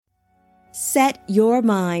Set your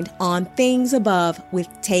mind on things above with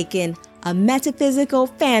Taken, a metaphysical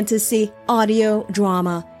fantasy audio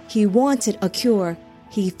drama. He wanted a cure.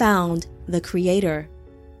 He found the creator.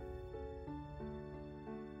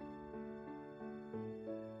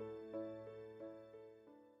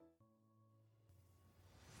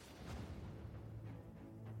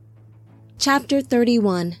 Chapter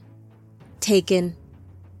 31. Taken.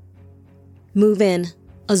 Move in.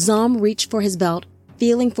 Azam reached for his belt,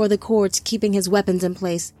 feeling for the cords keeping his weapons in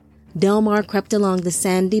place. Delmar crept along the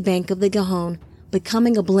sandy bank of the Gihon,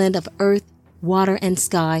 becoming a blend of earth, water, and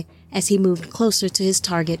sky as he moved closer to his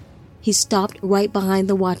target. He stopped right behind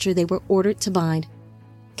the watcher they were ordered to bind.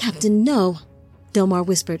 "Captain, no," Delmar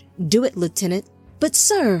whispered. "Do it, Lieutenant." "But,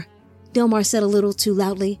 sir," Delmar said a little too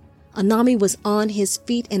loudly. Anami was on his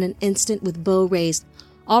feet in an instant with bow raised.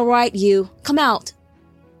 "All right, you. Come out."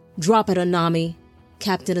 "Drop it, Anami,"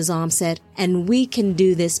 Captain Azam said, "and we can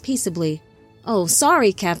do this peaceably." "Oh,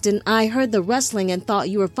 sorry, Captain. I heard the rustling and thought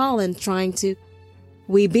you were fallen trying to—"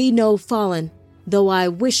 "We be no fallen, though I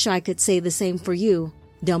wish I could say the same for you,"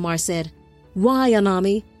 Delmar said. "Why,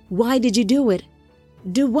 Anami? Why did you do it?"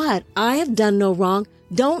 "Do what? I have done no wrong.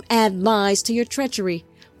 Don't add lies to your treachery.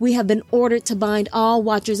 We have been ordered to bind all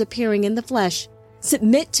watchers appearing in the flesh.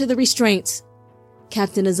 Submit to the restraints,"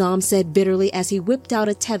 Captain Azam said bitterly as he whipped out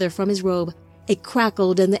a tether from his robe. It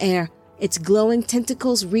crackled in the air. Its glowing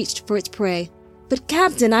tentacles reached for its prey. "But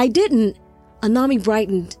Captain, I didn't!" Anami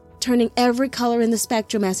brightened, turning every color in the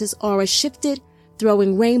spectrum as his aura shifted,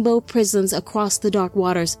 throwing rainbow prisms across the dark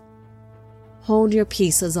waters. "Hold your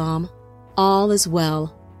peace, Azam. All is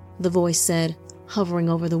well," the voice said, hovering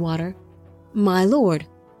over the water. "My lord."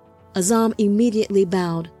 Azam immediately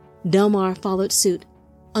bowed. Delmar followed suit.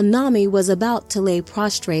 Anami was about to lay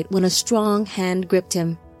prostrate when a strong hand gripped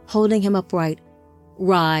him, holding him upright.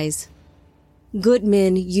 "Rise." "Good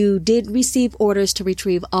men, you did receive orders to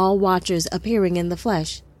retrieve all watchers appearing in the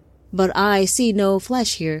flesh. But I see no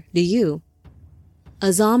flesh here, do you?"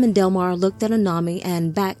 Azam and Delmar looked at Anami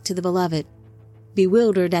and back to the beloved,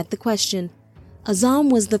 bewildered at the question. Azam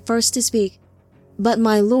was the first to speak. "But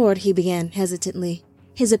my lord," he began hesitantly,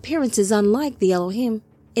 "his appearance is unlike the Elohim.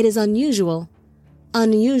 It is unusual."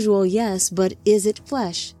 "Unusual, yes, but is it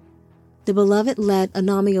flesh?" The beloved led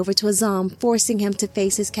Anami over to Azam, forcing him to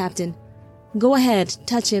face his captain. "Go ahead,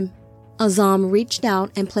 touch him." Azam reached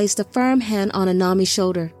out and placed a firm hand on Anami's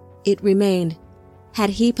shoulder. It remained.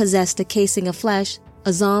 Had he possessed a casing of flesh,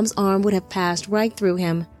 Azam's arm would have passed right through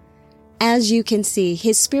him. As you can see,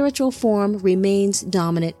 his spiritual form remains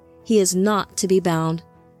dominant. He is not to be bound.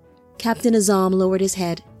 Captain Azam lowered his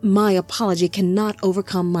head. "My apology cannot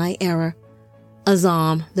overcome my error."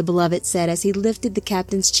 "Azam," the beloved said as he lifted the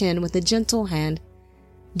captain's chin with a gentle hand,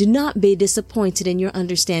 "do not be disappointed in your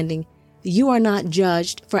understanding. You are not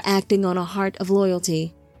judged for acting on a heart of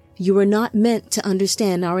loyalty. You were not meant to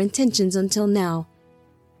understand our intentions until now.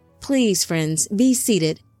 Please, friends, be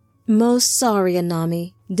seated." "Most sorry,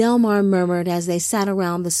 Anami," Delmar murmured as they sat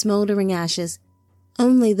around the smoldering ashes.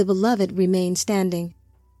 Only the beloved remained standing.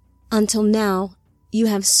 "Until now, you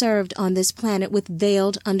have served on this planet with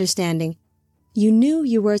veiled understanding. You knew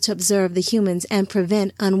you were to observe the humans and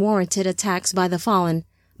prevent unwarranted attacks by the fallen,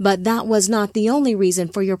 but that was not the only reason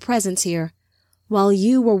for your presence here. While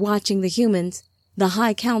you were watching the humans, the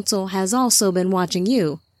High Council has also been watching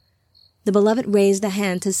you." The beloved raised a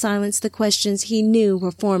hand to silence the questions he knew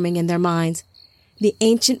were forming in their minds. "The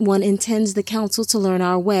Ancient One intends the Council to learn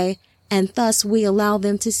our way, and thus we allow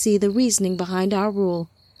them to see the reasoning behind our rule.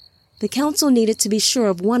 The Council needed to be sure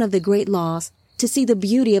of one of the great laws, to see the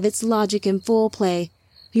beauty of its logic in full play.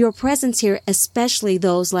 Your presence here, especially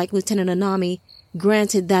those like Lieutenant Anami,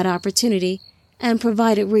 granted that opportunity and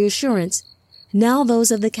provided reassurance. Now those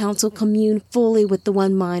of the Council commune fully with the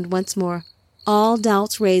one mind once more. All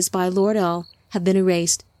doubts raised by Lord El have been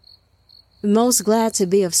erased." "Most glad to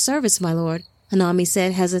be of service, my lord," Anami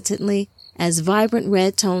said hesitantly, as vibrant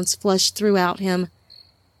red tones flushed throughout him.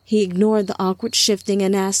 He ignored the awkward shifting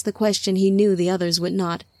and asked the question he knew the others would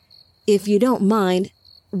not. "If you don't mind,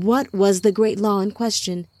 what was the great law in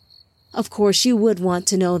question?" "Of course you would want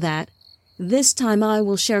to know that. This time I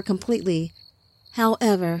will share completely.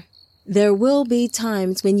 However, there will be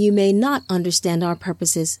times when you may not understand our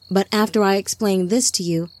purposes, but after I explain this to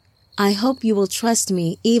you, I hope you will trust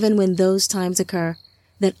me even when those times occur,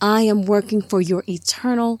 that I am working for your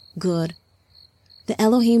eternal good." The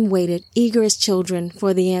Elohim waited, eager as children,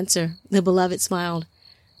 for the answer. The beloved smiled.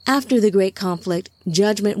 After the great conflict,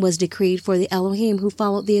 judgment was decreed for the Elohim who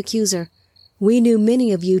followed the accuser. We knew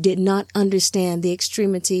many of you did not understand the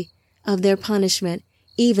extremity of their punishment,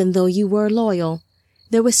 even though you were loyal.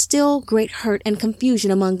 There was still great hurt and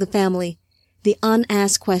confusion among the family. The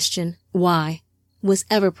unasked question, why, was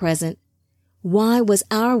ever present. Why was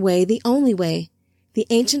our way the only way? The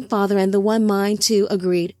ancient father and the one mind, too,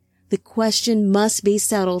 agreed. The question must be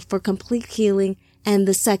settled for complete healing. And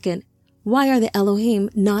the second, why are the Elohim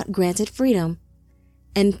not granted freedom?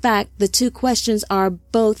 In fact, the two questions are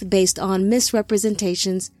both based on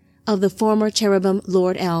misrepresentations of the former cherubim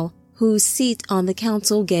Lord El, whose seat on the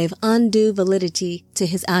council gave undue validity to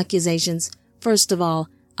his accusations. First of all,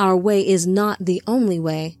 our way is not the only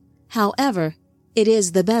way. However, it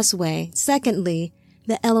is the best way. Secondly,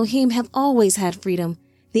 the Elohim have always had freedom.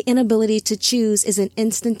 The inability to choose is an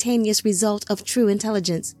instantaneous result of true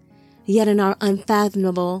intelligence. Yet in our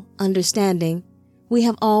unfathomable understanding, we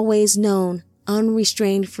have always known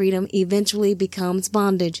unrestrained freedom eventually becomes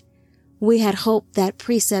bondage. We had hoped that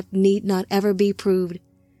precept need not ever be proved.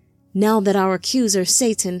 Now that our accuser,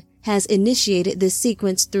 Satan, has initiated this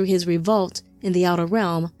sequence through his revolt in the outer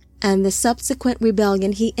realm and the subsequent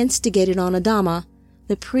rebellion he instigated on Adama,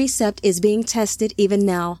 the precept is being tested even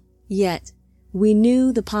now. Yet, we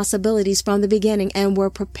knew the possibilities from the beginning and were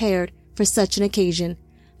prepared for such an occasion.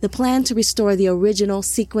 The plan to restore the original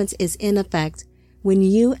sequence is in effect. When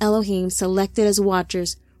you, Elohim, selected as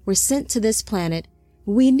watchers, were sent to this planet,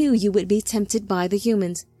 we knew you would be tempted by the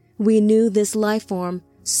humans. We knew this life form,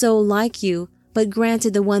 so like you, but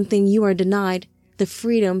granted the one thing you are denied, the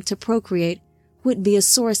freedom to procreate, would be a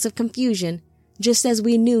source of confusion, just as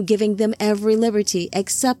we knew giving them every liberty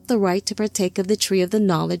except the right to partake of the tree of the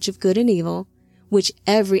knowledge of good and evil, which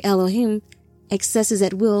every Elohim accesses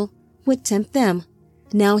at will, would tempt them.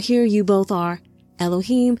 Now here you both are,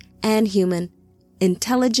 Elohim and human,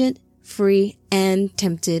 intelligent, free, and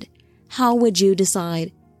tempted. How would you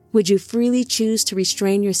decide? Would you freely choose to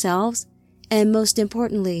restrain yourselves? And most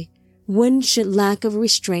importantly, when should lack of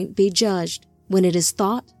restraint be judged? When it is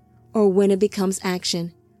thought, or when it becomes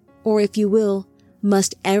action? Or if you will,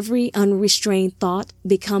 must every unrestrained thought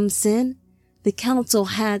become sin? The council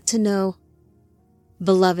had to know.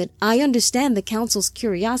 Beloved, I understand the council's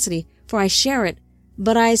curiosity, for I share it,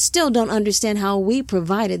 but I still don't understand how we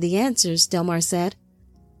provided the answers, Delmar said.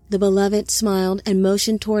 The beloved smiled and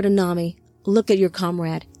motioned toward Anami. Look at your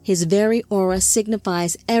comrade. His very aura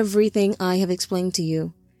signifies everything I have explained to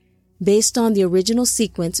you. Based on the original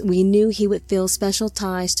sequence, we knew he would feel special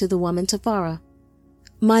ties to the woman Tafara.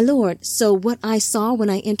 My lord, so what I saw when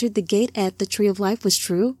I entered the gate at the Tree of Life was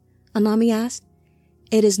true? Anami asked.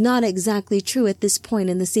 It is not exactly true at this point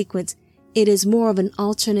in the sequence. It is more of an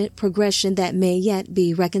alternate progression that may yet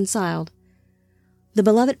be reconciled. The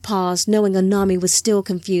beloved paused, knowing Anami was still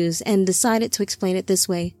confused, and decided to explain it this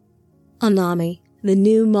way. Anami, the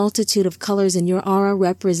new multitude of colors in your aura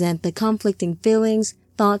represent the conflicting feelings,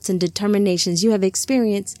 thoughts, and determinations you have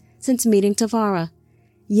experienced since meeting Tafara.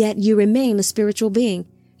 Yet you remain a spiritual being.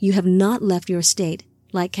 You have not left your state,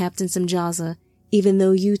 like Captain Samjaza, even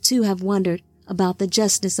though you too have wondered about the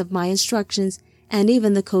justness of my instructions and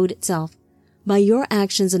even the code itself. By your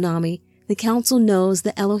actions, Anami, the council knows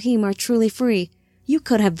the Elohim are truly free. You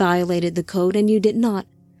could have violated the code and you did not.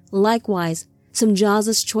 Likewise,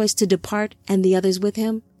 Samjaza's choice to depart and the others with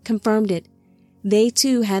him confirmed it. They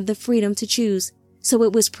too had the freedom to choose, so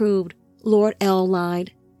it was proved. Lord El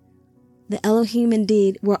lied. The Elohim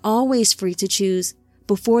indeed were always free to choose,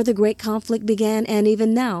 before the great conflict began and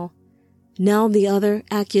even now. Now the other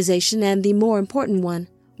accusation and the more important one,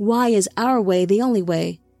 why is our way the only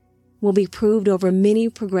way, will be proved over many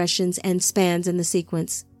progressions and spans in the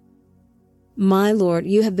sequence. My lord,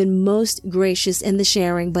 you have been most gracious in the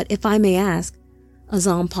sharing, but if I may ask,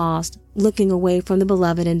 Azam paused, looking away from the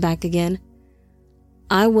beloved and back again.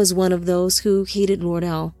 I was one of those who heeded Lord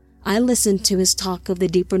El. I listened to his talk of the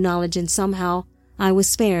deeper knowledge and somehow I was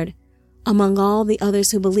spared. Among all the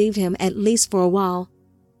others who believed him, at least for a while,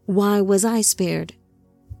 why was I spared?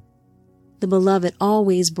 The beloved,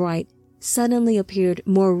 always bright, suddenly appeared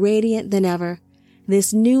more radiant than ever.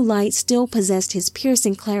 This new light still possessed his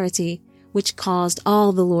piercing clarity, which caused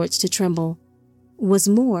all the lords to tremble. Was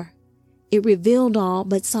more. It revealed all,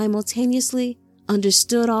 but simultaneously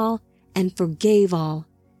understood all and forgave all.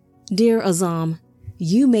 Dear Azam,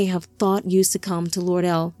 you may have thought you succumbed to Lord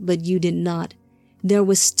El, but you did not. There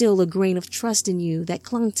was still a grain of trust in you that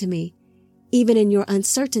clung to me. Even in your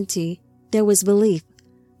uncertainty, there was belief.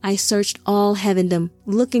 I searched all heavendom,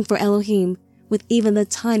 looking for Elohim with even the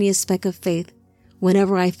tiniest speck of faith.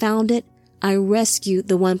 Whenever I found it, I rescued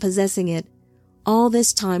the one possessing it. All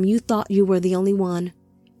this time you thought you were the only one.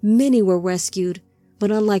 Many were rescued,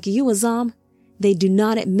 but unlike you, Azam, they do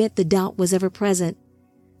not admit the doubt was ever present.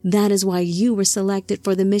 That is why you were selected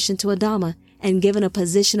for the mission to Adama and given a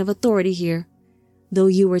position of authority here. Though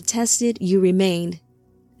you were tested, you remained.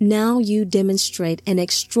 Now you demonstrate an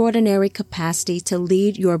extraordinary capacity to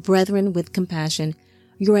lead your brethren with compassion.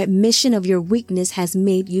 Your admission of your weakness has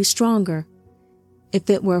made you stronger. If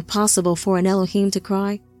it were possible for an Elohim to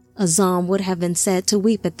cry, Azam would have been said to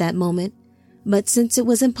weep at that moment. But since it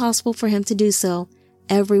was impossible for him to do so,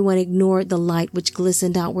 everyone ignored the light which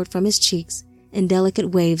glistened outward from his cheeks in delicate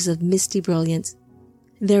waves of misty brilliance.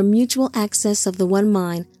 Their mutual access of the one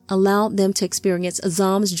mind allowed them to experience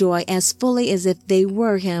Azam's joy as fully as if they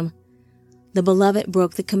were him. The beloved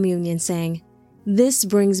broke the communion, saying, "This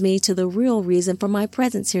brings me to the real reason for my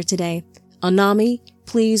presence here today. Anami,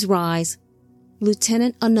 please rise."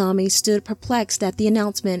 Lieutenant Anami stood perplexed at the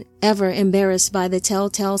announcement, ever embarrassed by the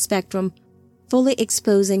telltale spectrum, fully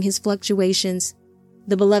exposing his fluctuations.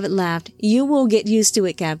 The beloved laughed. "You will get used to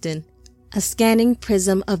it, Captain." A scanning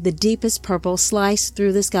prism of the deepest purple sliced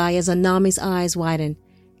through the sky as Anami's eyes widened.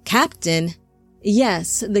 "Captain?"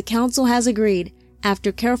 "Yes, the council has agreed.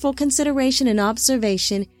 After careful consideration and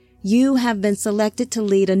observation, you have been selected to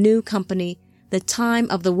lead a new company. The time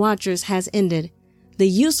of the Watchers has ended. The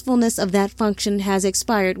usefulness of that function has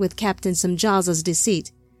expired with Captain Samjaza's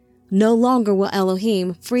deceit. No longer will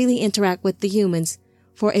Elohim freely interact with the humans,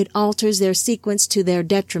 for it alters their sequence to their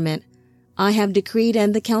detriment. I have decreed,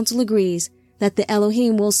 and the council agrees, that the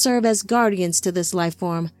Elohim will serve as guardians to this life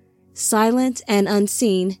form, silent and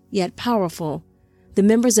unseen, yet powerful. The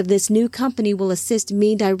members of this new company will assist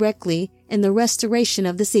me directly in the restoration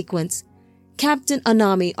of the sequence. Captain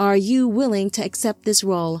Anami, are you willing to accept this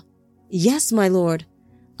role?" "Yes, my lord."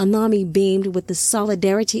 Anami beamed with the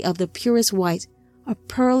solidarity of the purest white, a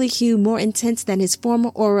pearly hue more intense than his former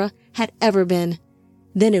aura had ever been.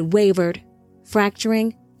 Then it wavered,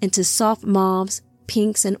 fracturing into soft mauves,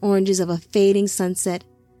 pinks, and oranges of a fading sunset.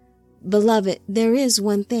 "Beloved, there is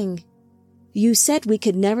one thing. You said we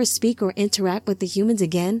could never speak or interact with the humans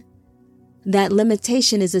again. That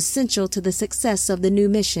limitation is essential to the success of the new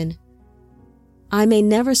mission." "I may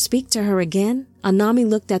never speak to her again?" Anami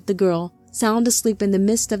looked at the girl, sound asleep in the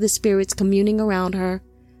midst of the spirits communing around her.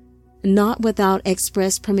 "Not without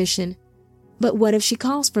express permission. But what if she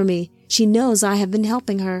calls for me? She knows I have been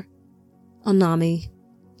helping her." "Anami,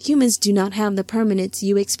 humans do not have the permanence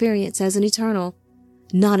you experience as an eternal,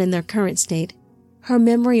 not in their current state. Her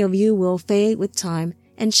memory of you will fade with time,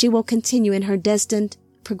 and she will continue in her destined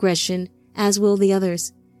progression, as will the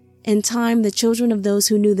others. In time, the children of those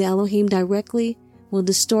who knew the Elohim directly will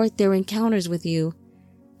distort their encounters with you.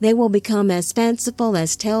 They will become as fanciful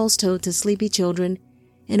as tales told to sleepy children.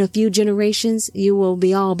 In a few generations, you will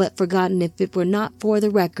be all but forgotten if it were not for the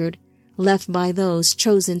record left by those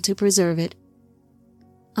chosen to preserve it."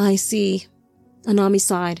 "I see," Anami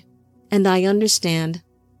sighed, "and I understand."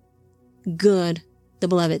 "Good," the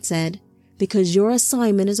beloved said, "because your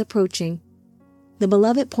assignment is approaching." The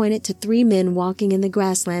beloved pointed to 3 men walking in the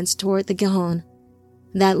grasslands toward the Gihon.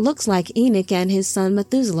 "That looks like Enoch and his son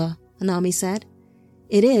Methuselah," Anami said.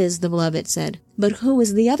 "It is," the beloved said, "but who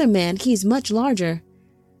is the other man? He's much larger."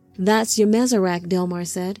 "That's Yemezarak," Delmar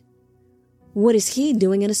said. "What is he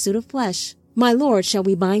doing in a suit of flesh? My lord, shall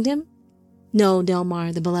we bind him?" "No,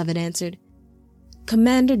 Delmar," the beloved answered.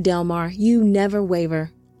 "Commander Delmar, you never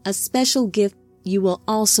waver. A special gift you will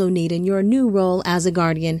also need in your new role as a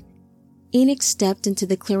guardian." Enoch stepped into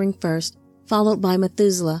the clearing first, followed by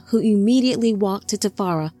Methuselah, who immediately walked to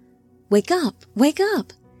Tafara. "Wake up! Wake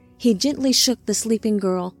up!" He gently shook the sleeping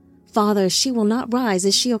girl. "Father, she will not rise.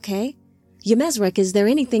 Is she okay? Yemezarak, is there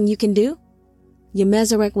anything you can do?"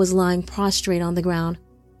 Yemezarak was lying prostrate on the ground.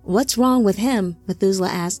 "What's wrong with him?" Methuselah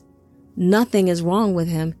asked. "Nothing is wrong with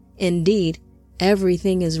him. Indeed,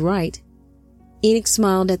 everything is right." Enoch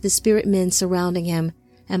smiled at the spirit men surrounding him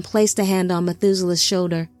and placed a hand on Methuselah's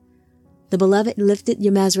shoulder. The beloved lifted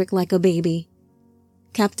Yemezarak like a baby.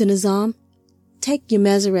 "Captain Azam, take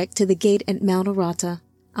Yemezarak to the gate at Mount Arata.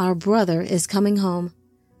 Our brother is coming home."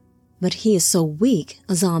 "But he is so weak,"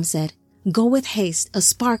 Azam said. "Go with haste. A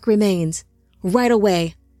spark remains." "Right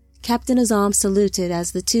away." Captain Azam saluted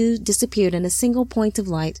as the two disappeared in a single point of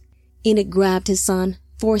light. Enoch grabbed his son,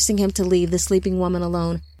 forcing him to leave the sleeping woman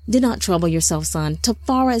alone. "Do not trouble yourself, son.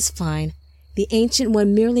 Tafara is fine. The Ancient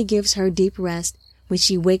One merely gives her deep rest. When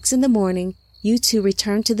she wakes in the morning, you two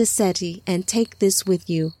return to the Seti and take this with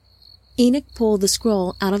you." Enoch pulled the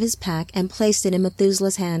scroll out of his pack and placed it in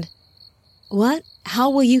Methuselah's hand. "What? How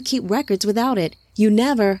will you keep records without it? You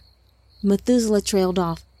never—" Methuselah trailed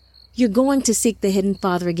off. "You're going to seek the Hidden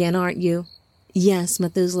Father again, aren't you?" "Yes,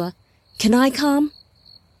 Methuselah." "Can I come?"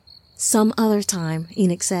 "Some other time,"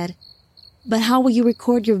 Enoch said. "But how will you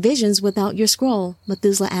record your visions without your scroll?"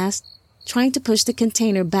 Methuselah asked, trying to push the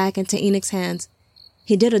container back into Enoch's hands.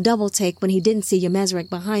 He did a double take when he didn't see Yemezarak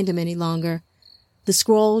behind him any longer. The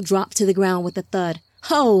scroll dropped to the ground with a thud.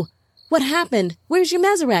 "Ho! What happened? Where's your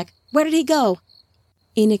Mezarek? Where did he go?"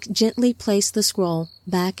 Enoch gently placed the scroll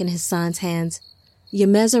back in his son's hands.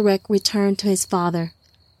 "Yemezarek returned to his father.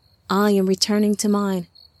 I am returning to mine."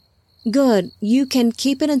 "Good. You can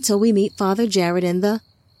keep it until we meet Father Jared in the—"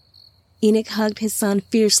 Enoch hugged his son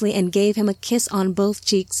fiercely and gave him a kiss on both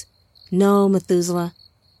cheeks. "No, Methuselah.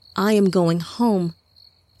 I am going home.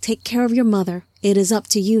 Take care of your mother. It is up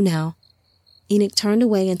to you now." Enoch turned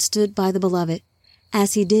away and stood by the beloved.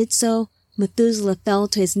 As he did so, Methuselah fell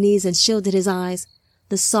to his knees and shielded his eyes.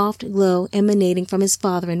 The soft glow emanating from his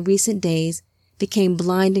father in recent days became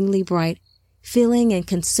blindingly bright, filling and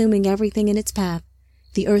consuming everything in its path.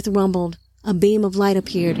 The earth rumbled, a beam of light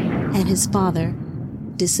appeared, and his father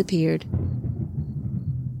disappeared.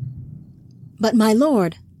 "But my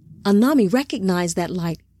lord!" Anami recognized that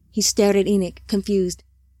light. He stared at Enoch, confused.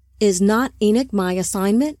 "Is not Enoch my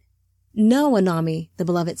assignment?" "No, Anami," the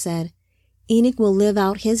beloved said. "Enoch will live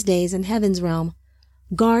out his days in heaven's realm.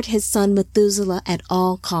 Guard his son Methuselah at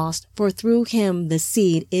all cost, for through him the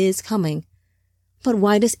seed is coming." "But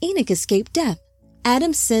why does Enoch escape death?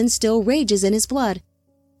 Adam's sin still rages in his blood.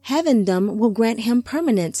 Heavendom will grant him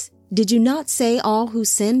permanence. Did you not say all who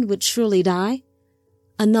sinned would surely die?"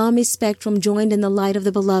 Anami's spectrum joined in the light of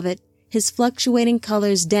the beloved. His fluctuating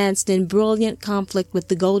colors danced in brilliant conflict with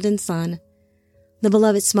the golden sun. The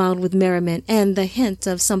beloved smiled with merriment and the hint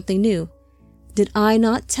of something new. "Did I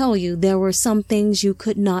not tell you there were some things you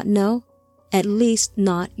could not know? At least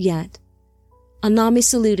not yet." Anami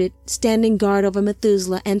saluted, standing guard over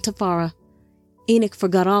Methuselah and Tafara. Enoch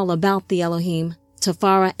forgot all about the Elohim,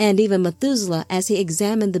 Tafara, and even Methuselah as he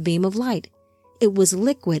examined the beam of light. It was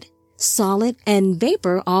liquid, solid, and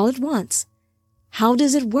vapor all at once. "How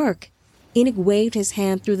does it work?" Enoch waved his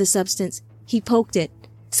hand through the substance. He poked it.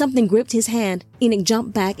 Something gripped his hand. Enoch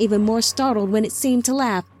jumped back, even more startled when it seemed to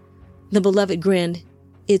laugh. The beloved grinned.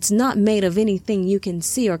 "It's not made of anything you can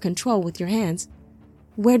see or control with your hands."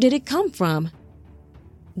 "Where did it come from?"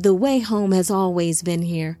 "The way home has always been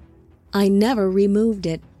here. I never removed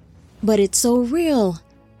it." "But it's so real!"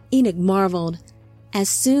 Enoch marveled. As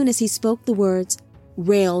soon as he spoke the words,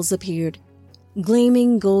 rails appeared.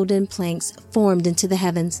 Gleaming golden planks formed into the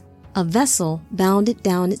heavens. A vessel bounded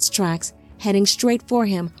down its tracks, heading straight for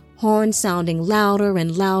him, horns sounding louder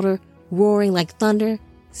and louder, roaring like thunder.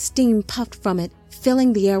 Steam puffed from it,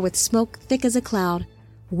 filling the air with smoke thick as a cloud.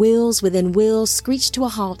 Wheels within wheels screeched to a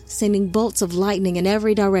halt, sending bolts of lightning in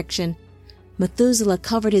every direction. Methuselah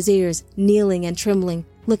covered his ears, kneeling and trembling,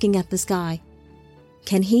 looking at the sky.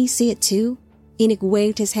 "Can he see it too?" Enoch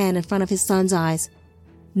waved his hand in front of his son's eyes.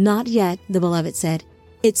 "Not yet," the beloved said.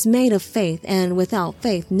 "It's made of faith, and without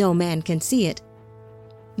faith no man can see it."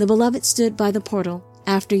 The beloved stood by the portal.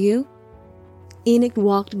 "After you?" Enoch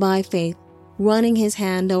walked by faith, running his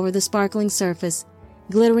hand over the sparkling surface.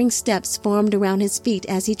 Glittering steps formed around his feet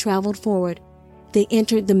as he traveled forward. They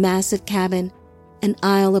entered the massive cabin. An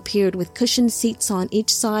aisle appeared with cushioned seats on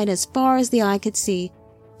each side as far as the eye could see.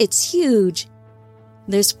 "It's huge."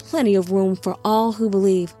 "There's plenty of room for all who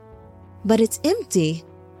believe." "But it's empty."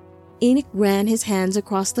 Enoch ran his hands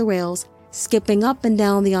across the rails, skipping up and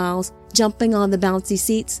down the aisles, jumping on the bouncy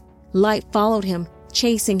seats. Light followed him,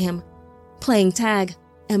 chasing him. "Playing tag.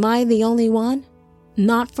 Am I the only one?"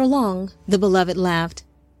 "Not for long," the beloved laughed.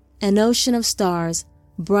 An ocean of stars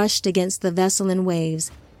brushed against the vessel in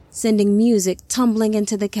waves, sending music tumbling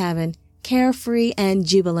into the cabin, carefree and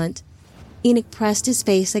jubilant. Enoch pressed his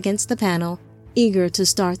face against the panel, eager to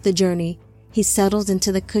start the journey. He settled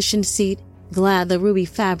into the cushioned seat, glad the ruby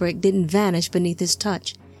fabric didn't vanish beneath his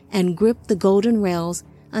touch, and gripped the golden rails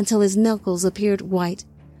until his knuckles appeared white.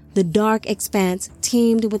 The dark expanse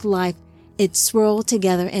teemed with life. It swirled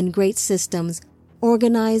together in great systems,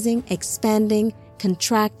 organizing, expanding,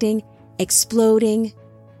 contracting, exploding.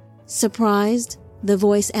 "Surprised?" the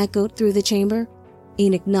voice echoed through the chamber.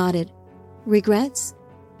 Enoch nodded. "Regrets?"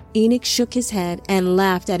 Enoch shook his head and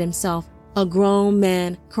laughed at himself, a grown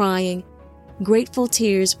man crying. Grateful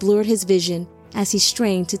tears blurred his vision as he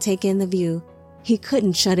strained to take in the view. He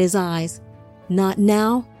couldn't shut his eyes. Not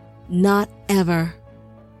now, not ever.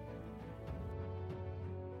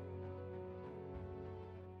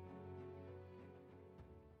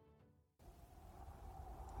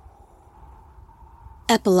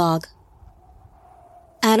 Epilogue.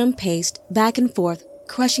 Adam paced back and forth,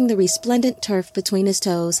 crushing the resplendent turf between his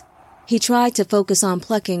toes. He tried to focus on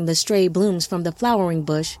plucking the stray blooms from the flowering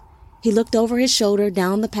bush. He looked over his shoulder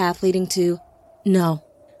down the path leading to, "No,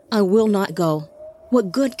 I will not go.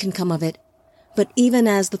 What good can come of it?" But even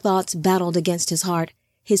as the thoughts battled against his heart,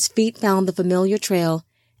 his feet found the familiar trail,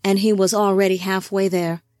 and he was already halfway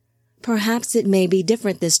there. Perhaps it may be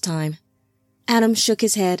different this time. Adam shook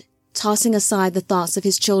his head, tossing aside the thoughts of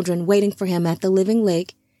his children waiting for him at the living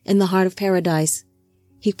lake in the heart of paradise.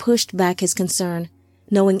 He pushed back his concern,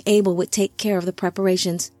 knowing Abel would take care of the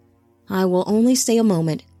preparations. I will only stay a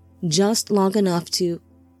moment, just long enough to...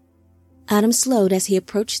 Adam slowed as he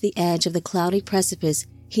approached the edge of the cloudy precipice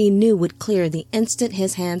he knew would clear the instant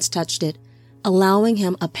his hands touched it, allowing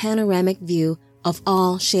him a panoramic view of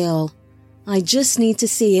all Sheol. I just need to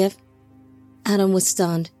see if... Adam was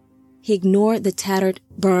stunned. He ignored the tattered,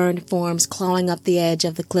 burned forms clawing up the edge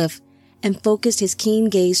of the cliff and focused his keen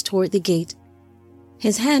gaze toward the gate.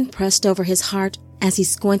 His hand pressed over his heart as he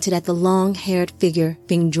squinted at the long-haired figure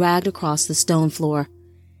being dragged across the stone floor.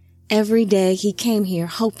 Every day he came here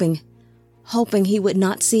hoping he would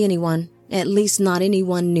not see anyone, at least not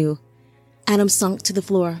anyone new. Adam sunk to the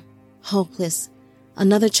floor, hopeless.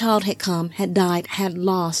 Another child had come, had died, had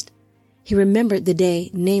lost. He remembered the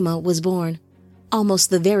day Naamah was born, almost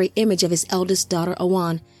the very image of his eldest daughter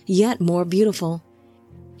Awan, yet more beautiful.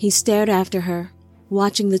 He stared after her,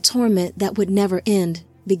 watching the torment that would never end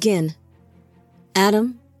begin.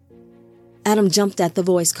 Adam? Adam jumped at the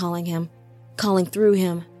voice calling him, calling through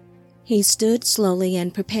him. He stood slowly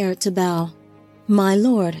and prepared to bow. My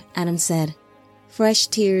lord, Adam said. Fresh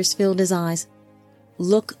tears filled his eyes.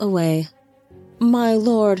 Look away. My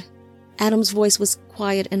lord. Adam's voice was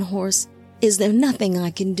quiet and hoarse. Is there nothing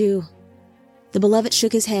I can do? The beloved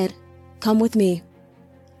shook his head. Come with me.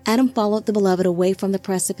 Adam followed the beloved away from the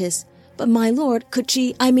precipice. But my lord,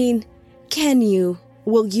 can you?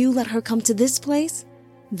 Will you let her come to this place?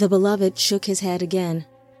 The beloved shook his head again.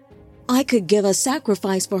 I could give a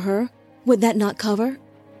sacrifice for her. Would that not cover?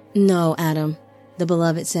 No, Adam, the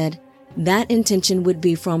beloved said. That intention would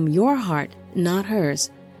be from your heart, not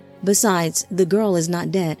hers. Besides, the girl is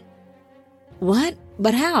not dead. What?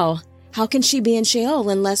 But how? How can she be in Sheol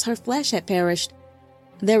unless her flesh had perished?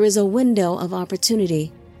 There is a window of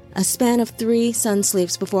opportunity, a span of 3 sun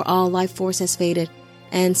sleeps before all life force has faded,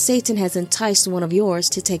 and Satan has enticed one of yours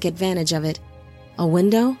to take advantage of it. A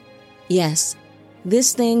window? Yes.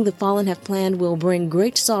 This thing the fallen have planned will bring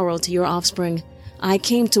great sorrow to your offspring. I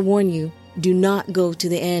came to warn you, do not go to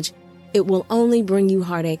the edge. It will only bring you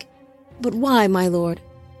heartache. But why, my lord?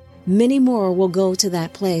 Many more will go to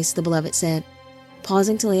that place, the beloved said,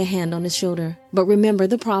 pausing to lay a hand on his shoulder. But remember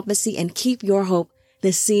the prophecy and keep your hope.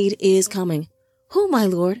 The seed is coming. Who, my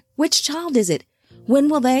lord? Which child is it? When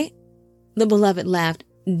will they? The beloved laughed.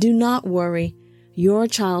 Do not worry. Your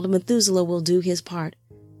child Methuselah will do his part.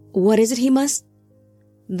 What is it he must?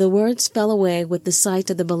 The words fell away with the sight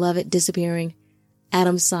of the beloved disappearing.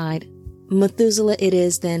 Adam sighed. Methuselah it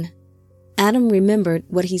is, then. Adam remembered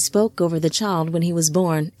what he spoke over the child when he was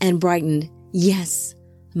born and brightened. Yes,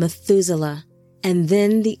 Methuselah. And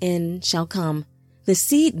then the end shall come. The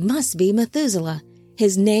seed must be Methuselah.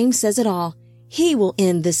 His name says it all. He will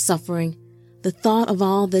end this suffering. The thought of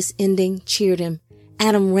all this ending cheered him.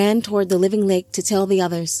 Adam ran toward the living lake to tell the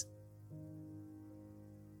others.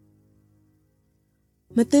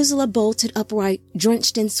 Methuselah bolted upright,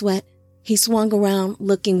 drenched in sweat. He swung around,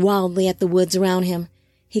 looking wildly at the woods around him.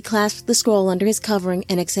 He clasped the scroll under his covering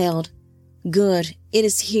and exhaled. Good. It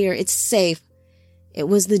is here. It's safe. It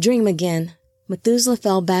was the dream again. Methuselah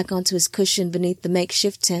fell back onto his cushion beneath the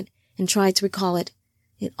makeshift tent and tried to recall it.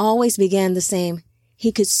 It always began the same.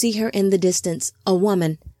 He could see her in the distance, a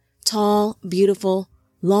woman, tall, beautiful,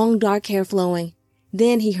 long dark hair flowing.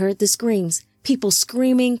 Then he heard the screams, people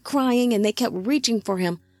screaming, crying, and they kept reaching for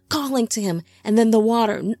him, calling to him. And then the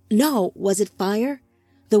water. No, was it fire?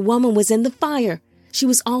 The woman was in the fire. She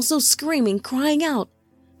was also screaming, crying out.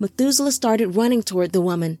 Methuselah started running toward the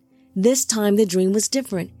woman. This time the dream was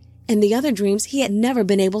different. In the other dreams, he had never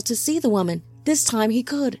been able to see the woman. This time he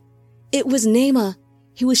could. It was Naamah.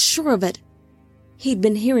 He was sure of it. He'd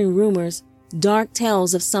been hearing rumors, dark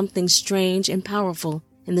tales of something strange and powerful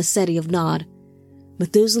in the city of Nod.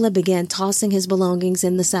 Methuselah began tossing his belongings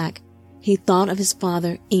in the sack. He thought of his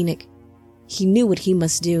father, Enoch. He knew what he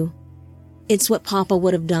must do. It's what Papa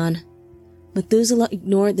would have done. Methuselah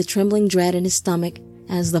ignored the trembling dread in his stomach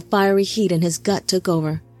as the fiery heat in his gut took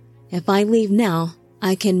over. If I leave now,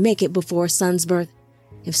 I can make it before son's birth.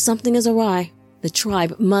 If something is awry, the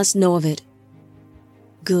tribe must know of it.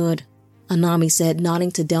 Good, Anami said,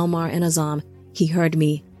 nodding to Delmar and Azam. He heard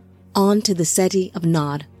me. On to the city of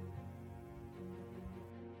Nod.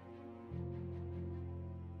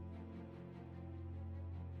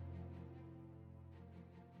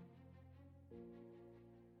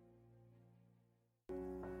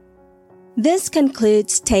 This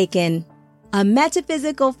concludes Taken, a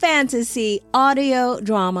metaphysical fantasy audio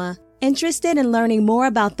drama Interested in learning more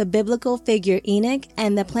about the biblical figure Enoch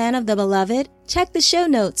and the plan of the beloved? Check the show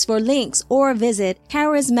notes for links or visit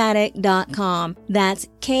charismatic.com. That's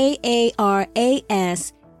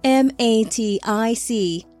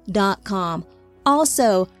KARASMATIC.com.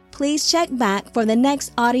 Also, please check back for the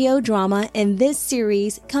next audio drama in this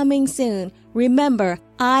series coming soon. Remember,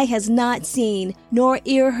 eye has not seen, nor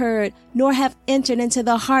ear heard, nor have entered into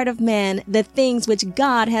the heart of man the things which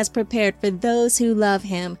God has prepared for those who love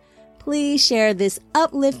him. Please share this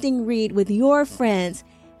uplifting read with your friends.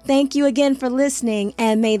 Thank you again for listening,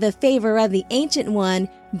 and may the favor of the Ancient One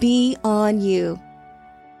be on you.